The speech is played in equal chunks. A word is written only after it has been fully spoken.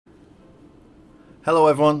Hello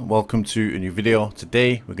everyone, welcome to a new video.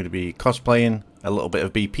 Today we're going to be cosplaying a little bit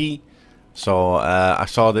of BP. So I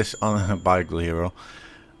saw this on by Hero.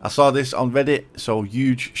 I saw this on Reddit, so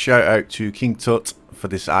huge shout out to King Tut for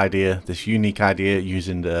this idea, this unique idea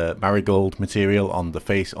using the marigold material on the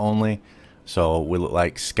face only. So we look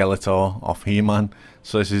like Skeletor off He-Man.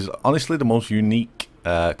 So this is honestly the most unique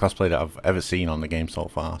cosplay that I've ever seen on the game so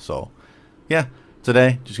far. So yeah,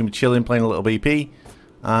 today just going to be chilling, playing a little BP.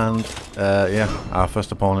 And yeah, our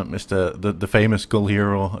first opponent, the famous Gull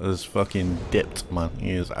Hero, has fucking dipped, man.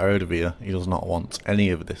 He is out of here. He does not want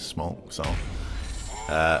any of this smoke. So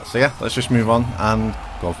yeah, let's just move on and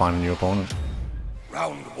go find a new opponent.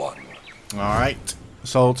 Round one. All right.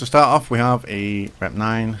 So to start off, we have a Rep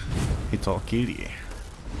 9 Hitokiri.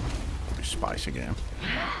 Spicy game.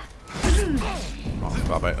 Oh, I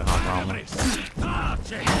forgot about the half round.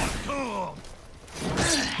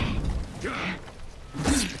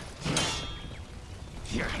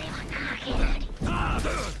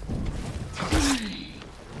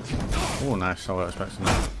 Oh, nice. I was expecting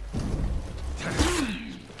that.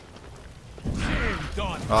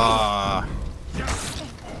 Ah.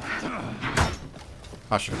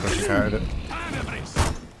 I should have pushed carried it.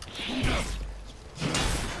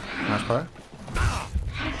 Nice play.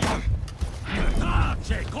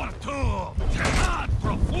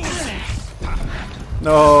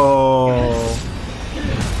 No.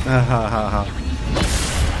 I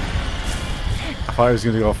thought he was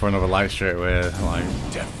going to go for another light straight away. Like,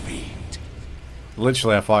 Defeat.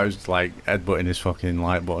 literally, I thought he was like headbutting his fucking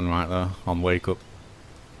light button right there on wake up.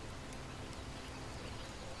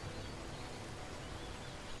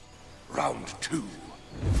 Round two.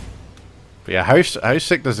 But yeah, how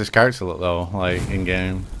sick does this character look though? Like in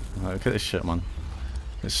game, like, look at this shit, man.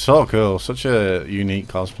 It's so cool, such a unique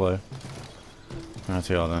cosplay. I'll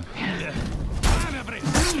tell you all then.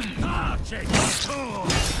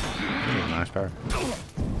 Ooh, nice power.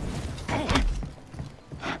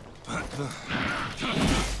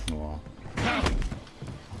 Whoa.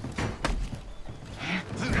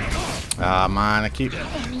 Ah man, I keep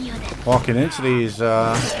walking into these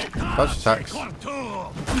dodge attacks.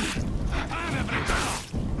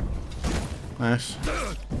 Nice.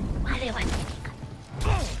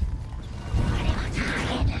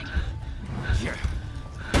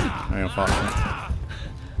 Very unfortunate.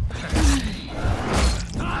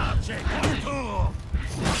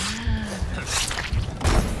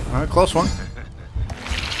 Alright, close one.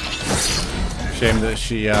 Shame that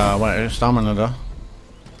she went out of stamina though.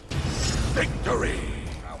 Victory.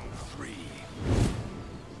 Round three.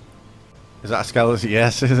 Is that a skeleton?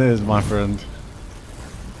 Yes, it is, my friend.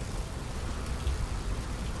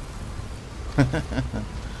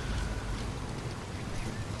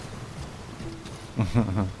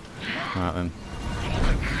 Right then.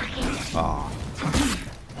 Oh.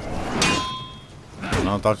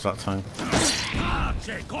 No dodge that time.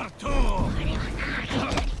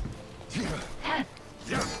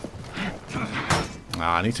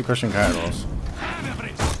 Ah, I need to crush and carry those.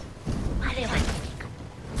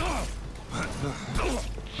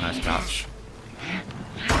 Nice catch.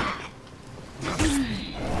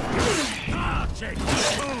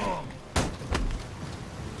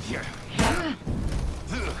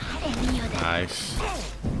 Nice.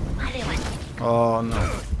 Oh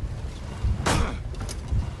no.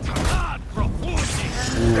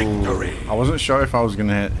 Victory. I wasn't sure if I was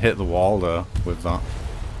gonna hit the wall there with that.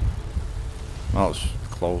 That was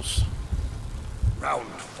close. Round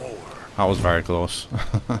four. That was very close.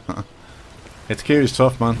 Hitokiri is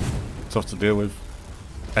tough, man. Tough to deal with.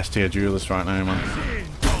 S tier duelist right now, man.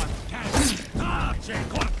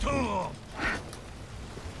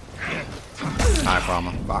 High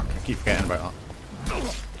armor. Fuck, I keep forgetting about that.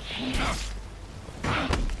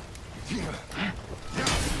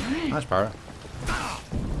 Nice power.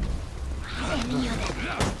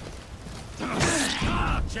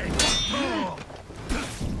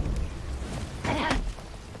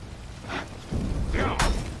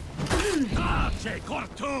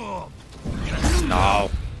 No.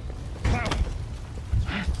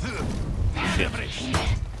 Shit.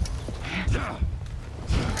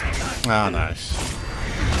 Ah, nice.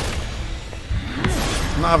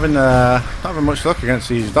 Not having much luck against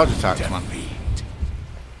these dodge attacks, man.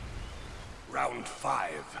 Round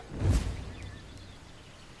five.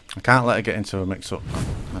 I can't let it get into a mix-up.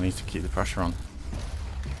 I need to keep the pressure on.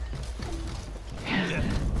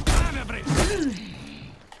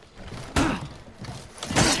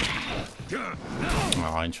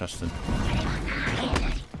 Oh, interesting.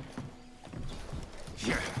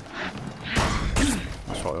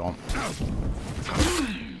 That's what we want.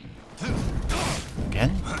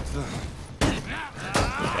 Again?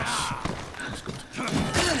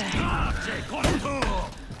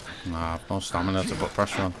 I've no stamina to put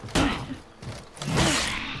pressure on.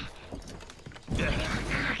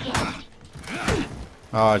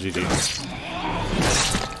 Ah, GG.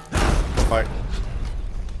 Fight.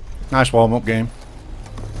 Nice warm-up game.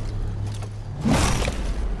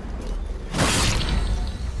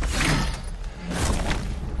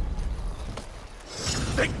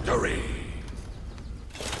 Victory.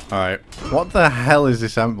 Alright. What the hell is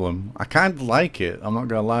this emblem? I kind of like it. I'm not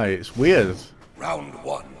gonna lie. It's weird. Round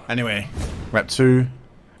 1. Anyway. Rep 2.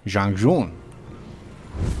 Zhang Jun.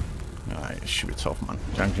 Alright, it should be tough, man.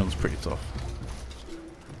 Zhang Jun's pretty tough.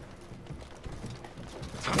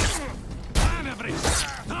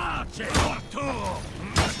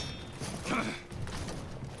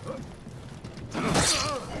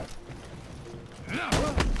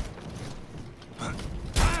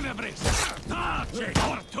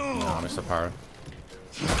 Oh, I missed the power.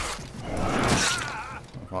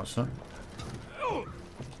 Unfortunate.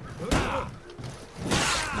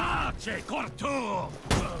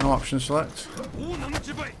 No option select.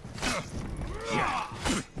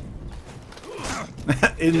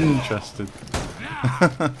 Interested.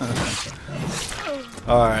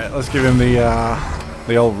 Alright, let's give him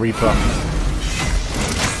the old Reaper.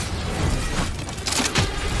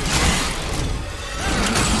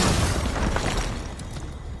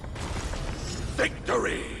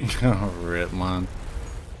 Victory. Oh, rip, man.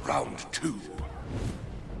 Round 2.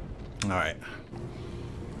 Alright.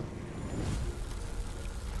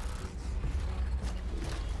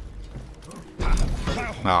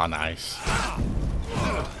 Oh, nice.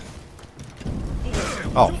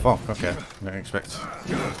 Oh, fuck, okay. I didn't expect.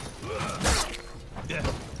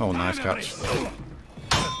 Oh, nice catch.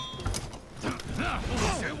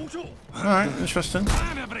 Alright, interesting.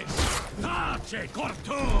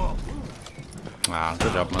 Ah,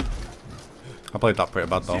 good job, man. I played that pretty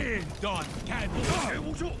bad, though.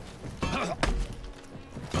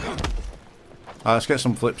 Let's get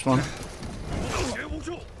some flips, man.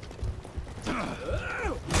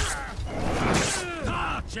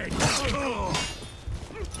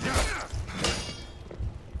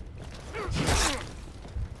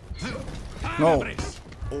 No.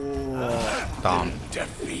 Oh, damn.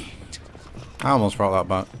 Defeat. I almost brought that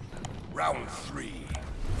back. Round 3.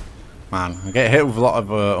 Man, I get hit with a lot of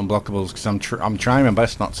unblockables because I'm trying my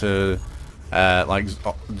best not to like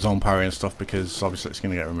zone parry and stuff because obviously it's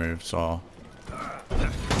gonna get removed. So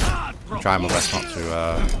I'm trying my best not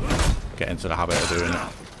to get into the habit of doing it.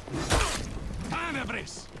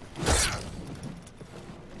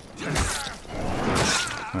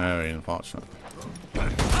 Very unfortunate.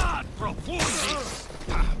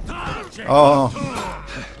 Oh.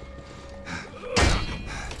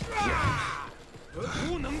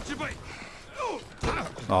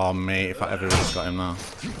 Oh, mate, if I ever really got him now.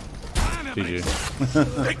 GG.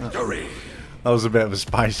 Victory. That was a bit of a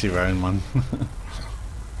spicy round, man.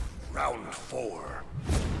 Round 4.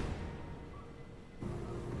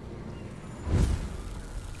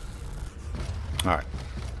 Alright.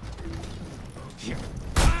 Yeah,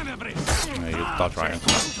 you dodge right into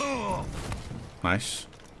that. Nice.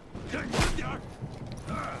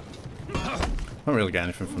 Don't really get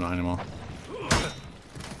anything from that anymore.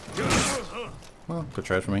 Well, good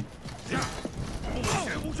trade for me.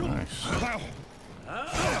 Nice.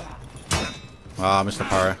 Ah, I missed the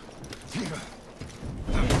parry.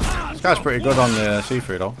 This guy's pretty good on the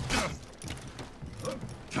see-through though.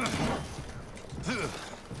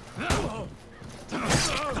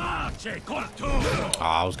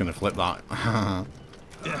 Ah, I was gonna flip that. I'm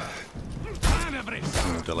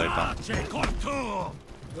gonna delete that.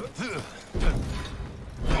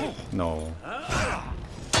 No.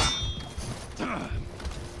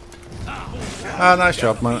 Ah, nice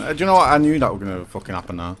job, man. Do you know what? I knew that was gonna fucking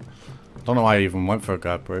happen now. Don't know why I even went for a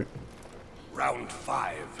guard break. Round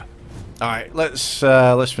 5. Alright, let's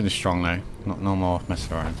finish strong now. No more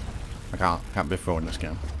messing around. I can't be throwing this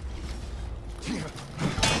game.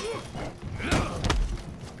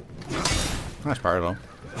 Nice parry though.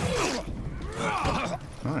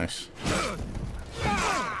 Nice.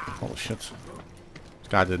 Holy shit. This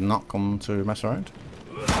guy did not come to mess around.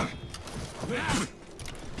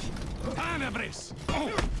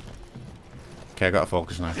 Okay, I gotta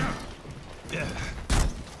focus now.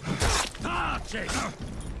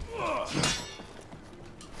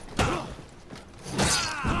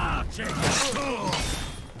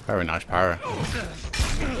 Very nice parry.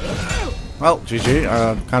 Well, GG,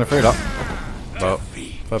 kind of freed up. But,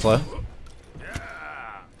 fair play.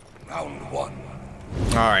 Round 1.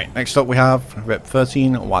 Alright, next up we have Rep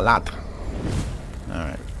 13, Walad.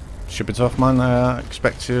 Alright, should be tough, man.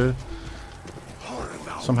 Expect some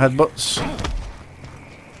headbutts.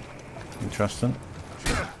 Interesting.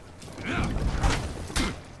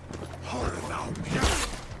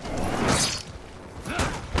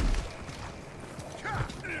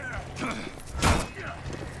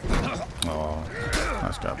 Oh,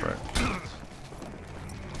 that's got break.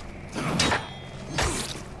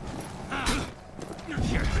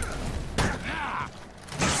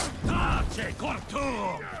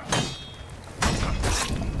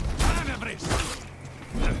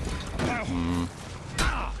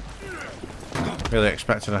 Really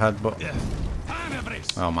expected a headbutt.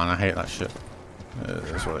 Oh man, I hate that shit.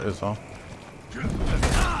 That's what it is, though.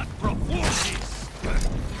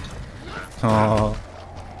 Oh.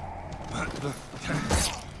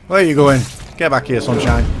 Where are you going? Get back here,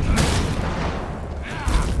 sunshine.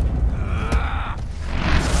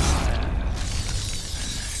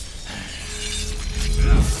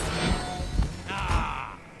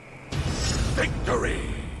 Victory!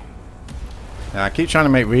 Yeah, I keep trying to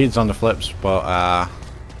make reads on the flips, but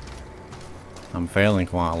I'm failing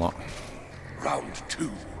quite a lot. Round 2.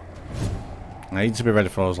 I need to be ready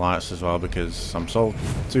for those lights as well because I'm so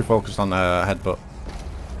too focused on the headbutt.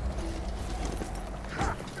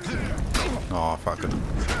 Oh, if I could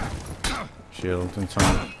shield in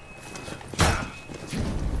time.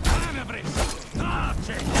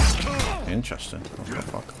 Interesting. What the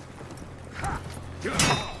fuck?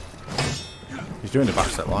 He's doing the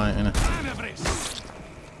backstep light, isn't he?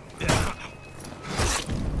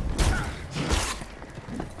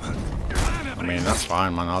 I mean, that's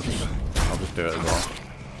fine, man. I'll just do it as well.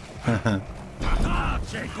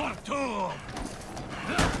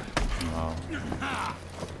 Oh.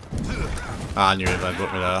 I knew it, they'd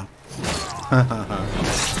put me there.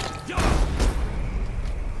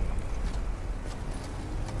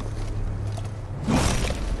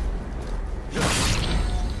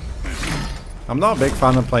 I'm not a big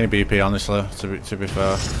fan of playing BP, honestly, to be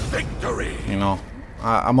fair. Victory! You know,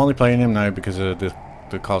 I'm only playing him now because of the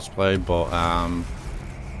cosplay, but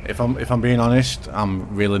if I'm being honest,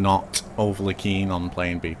 I'm really not overly keen on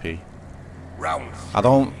playing BP. Round 3. I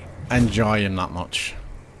don't enjoy him that much.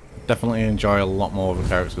 Definitely enjoy a lot more of the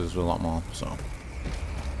characters, a lot more, so.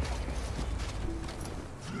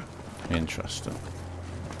 Interesting.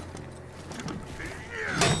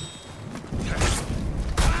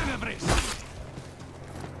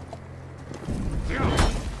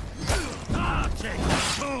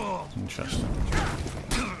 Interesting.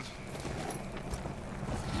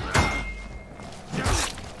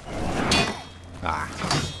 Ah.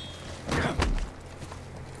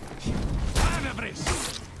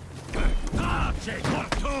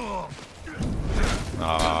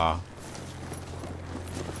 Ah.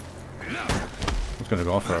 I was gonna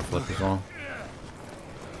go for a flip as well.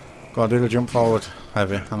 Go on, do the jump forward,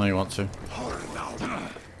 heavy. I know you want to.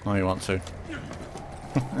 I know you want to.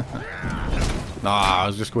 Nah, I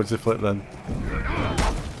was just going to flip then.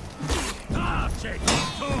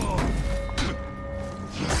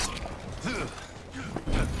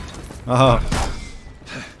 Oh.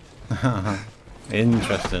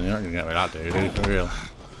 Interesting, you're not gonna get me that dude, for real.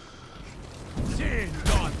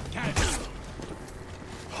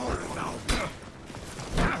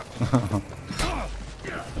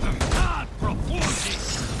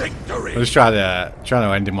 Victory! I was trying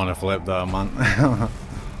to end him on a flip though, man.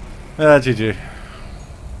 Yeah, GG.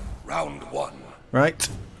 Round 1. Right.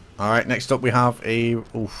 Alright, next up we have a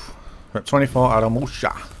Rep 24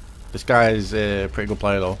 Aramusha. This guy is a pretty good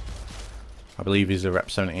player though. I believe he's a Rep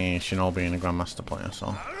 70 Shinobi and a Grandmaster player, so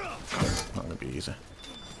not gonna be easy.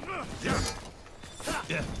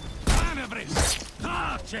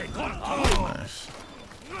 Nice.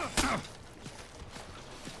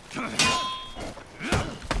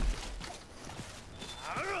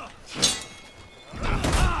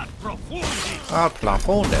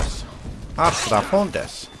 Aplafondes.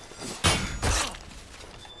 Aplafondes.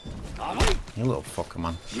 You little fucker,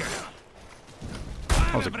 man.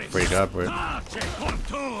 That was a free guard, bro.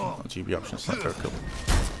 Oh, GB option select, cool.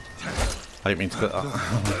 I didn't mean to cut that.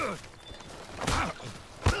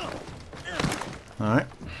 Alright.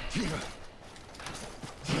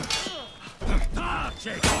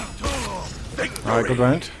 Alright, good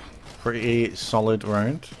round. Pretty solid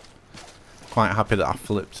round. Quite happy that I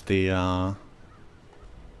flipped the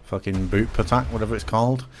fucking boop attack, whatever it's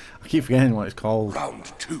called. I keep forgetting what it's called.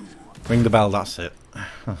 Round 2. Ring the bell, that's it.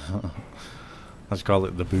 Let's call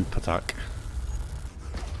it the boop attack.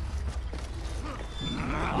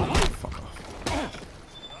 Fuck off.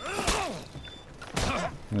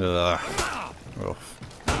 Ugh. Rough.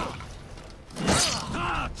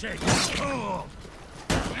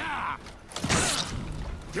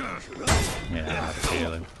 Yeah, I had a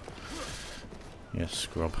feeling. Yes,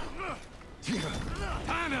 scrub.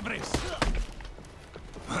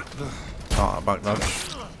 Oh, a back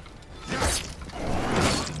dodge.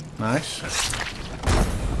 Nice.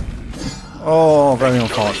 Oh, very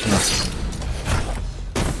unfortunate.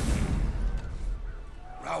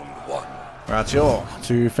 Round 1. Rightio,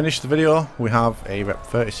 to finish the video, we have a Rep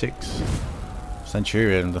 36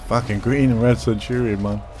 Centurion, the fucking green and red Centurion,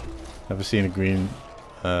 man. Never seen a green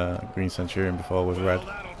Centurion before with red.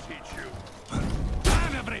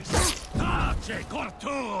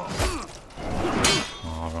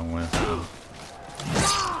 Oh, wrong way.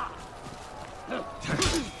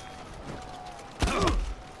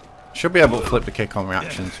 Should be able to flip the kick on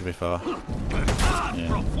reaction, to be fair.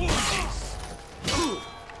 Yeah.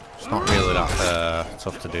 It's not really that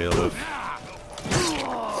tough to deal with.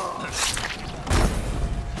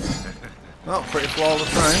 Oh, pretty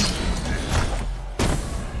flawless round.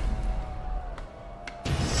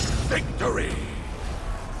 Victory!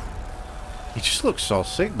 He just looks so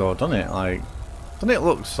sick though, doesn't it? Like, doesn't it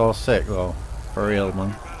look so sick though? For real,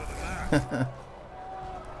 man.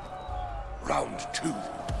 Round 2.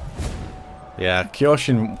 Yeah,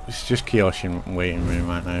 Kyoshin, it's just Kyoshin waiting room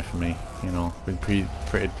right now for me. You know, been pretty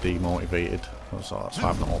demotivated. So that's why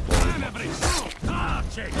I've not uploaded much.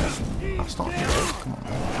 That's not good, come on.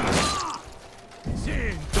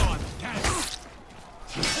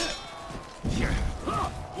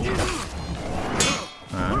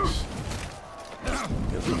 Nice.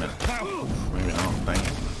 Gives him it. Maybe not,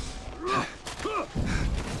 thanks.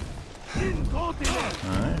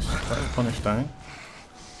 Nice, that'll punish down.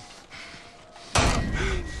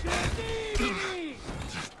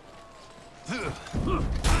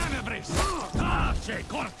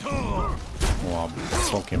 Oh,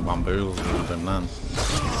 fucking bamboozled him, man.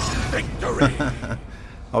 Victory! That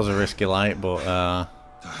was a risky light, but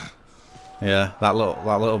yeah, that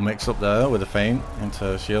little mix up there with the feint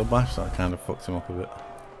into shield bash, that kind of fucked him up a bit.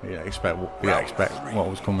 You expect what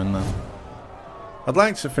was coming there. I'd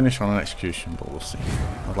like to finish on an execution, but we'll see.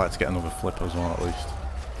 I'd like to get another flip as well, at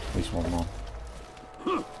least one more.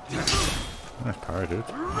 Nice power, dude.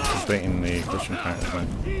 He's beating the cushion counters, man.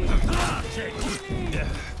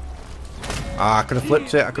 Ah, I could have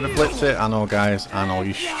flipped it. I know, guys. I know.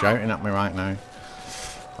 You're shouting at me right now.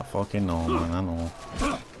 I fucking know, man. I know.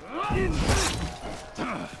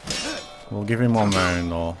 We'll give him one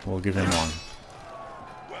round, though. We'll give him one.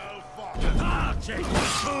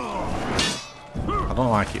 I don't know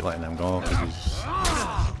why I keep letting them go, because he's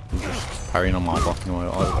just parrying on my blocking away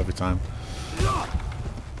every time.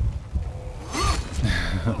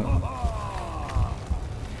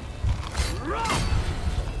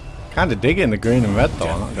 Kinda digging the green and red though,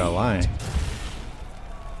 I'm not gonna lie.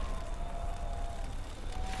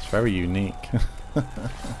 It's very unique.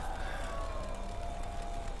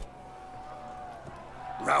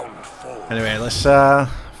 Round 4. Anyway, let's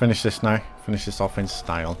finish this now. Finish this off in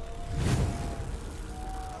style.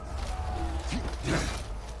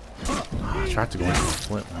 Oh, I tried to go into a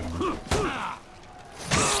flip, man.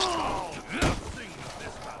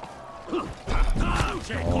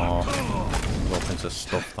 Oh, I'm hoping to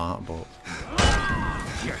stuff that, but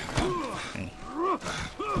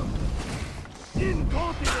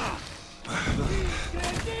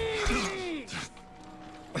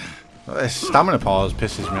this stamina pause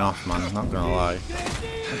pisses me off, man. I'm not gonna lie.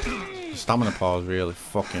 The stamina pause really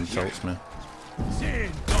fucking tilts me.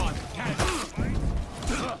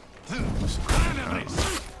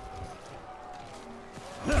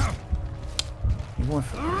 You went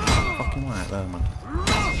for fucking right there, man.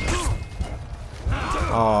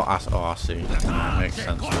 Oh, I see. Makes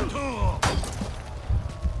sense now.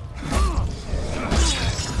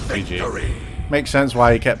 GG. Makes sense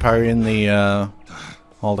why he kept parrying the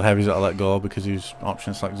all the heavies that I let go, because he was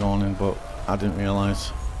option select zoning, but I didn't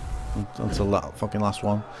realise until that fucking last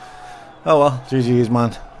one. Oh well, GG's,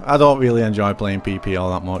 man. I don't really enjoy playing PP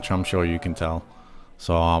all that much, I'm sure you can tell.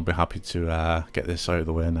 So I'll be happy to get this out of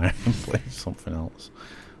the way now and play something else.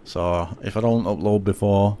 So if I don't upload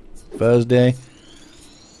before Thursday,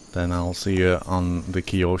 then I'll see you on the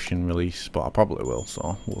Kyoshin release, but I probably will,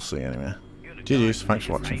 so we'll see anyway. GG's, thanks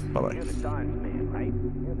for watching, bye bye.